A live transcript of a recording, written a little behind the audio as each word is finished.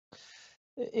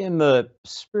In the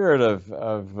spirit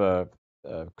of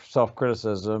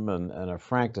self-criticism and a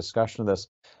frank discussion of this,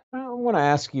 I want to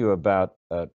ask you about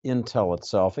Intel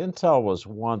itself. Intel was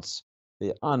once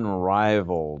the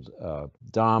unrivaled,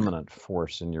 dominant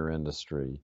force in your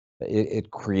industry.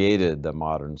 It created the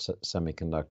modern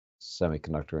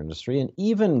semiconductor industry, and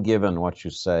even given what you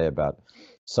say about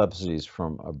subsidies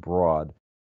from abroad,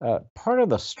 part of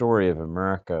the story of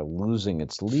America losing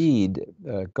its lead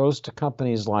goes to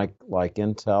companies like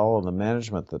Intel and the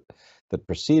management that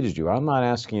preceded you. I'm not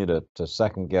asking you to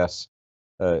second guess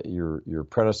your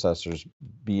predecessors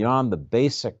beyond the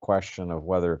basic question of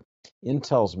whether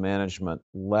Intel's management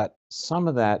let some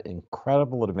of that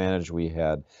incredible advantage we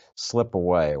had slip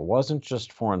away. It wasn't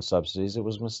just foreign subsidies; it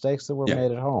was mistakes that were Yeah,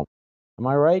 made at home. Am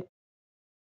I right?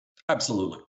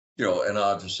 absolutely. And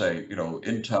I'll just say,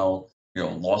 Intel,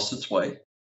 lost its way,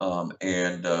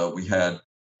 and we had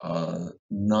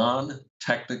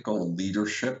non-technical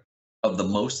leadership of the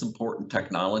most important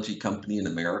technology company in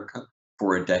America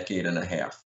for a decade and a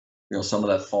half. Some of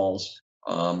that falls,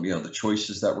 the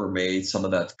choices that were made. Some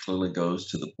of that clearly goes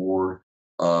to the board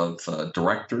of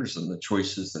directors and the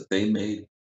choices that they made.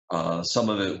 Some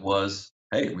of it was,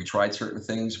 hey, we tried certain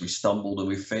things, we stumbled and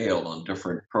we failed on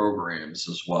different programs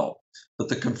as well. But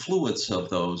the confluence of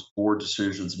those board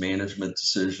decisions, management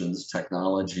decisions,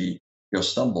 technology,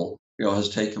 stumble, has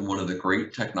taken one of the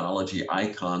great technology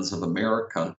icons of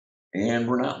America, and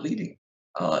we're not leading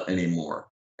anymore.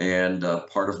 And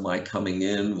part of my coming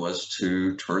in was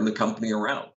to turn the company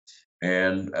around.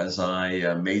 And as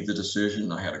I made the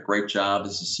decision, I had a great job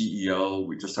as a CEO.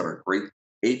 We just had a great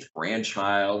eighth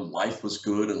grandchild. Life was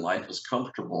good and life was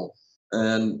comfortable.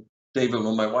 And David,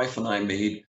 when my wife and I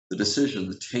made the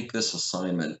decision to take this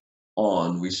assignment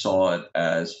on, we saw it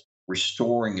as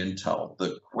restoring Intel,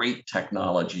 the great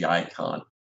technology icon,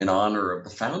 in honor of the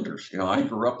founders. I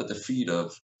grew up at the feet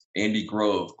of Andy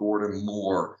Grove, Gordon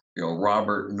Moore,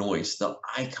 Robert Noyce, the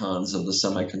icons of the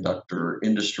semiconductor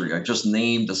industry. I just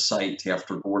named a site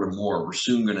after Gordon Moore. We're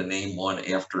soon going to name one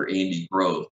after Andy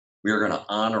Grove. We are going to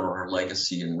honor our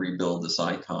legacy and rebuild this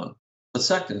icon. But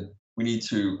second, we need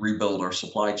to rebuild our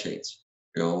supply chains.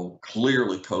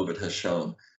 Clearly COVID has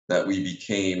shown that we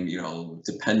became,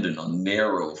 dependent on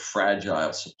narrow,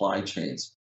 fragile supply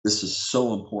chains. This is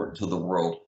so important to the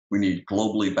world. We need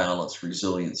globally balanced,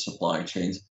 resilient supply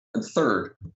chains. And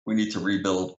third, we need to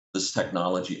rebuild this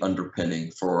technology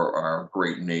underpinning for our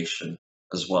great nation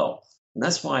as well. And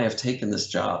that's why I've taken this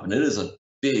job. And it is a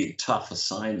big, tough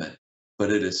assignment, but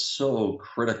it is so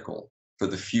critical for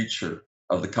the future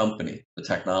of the company, the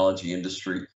technology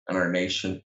industry, and our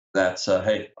nation. That,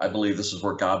 hey, I believe this is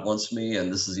where God wants me,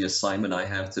 and this is the assignment I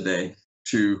have today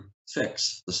to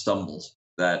fix the stumbles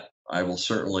that I will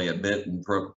certainly admit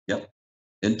yep,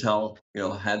 Intel,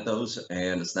 had those,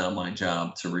 and it's now my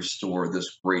job to restore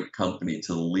this great company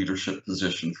to the leadership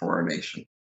position for our nation.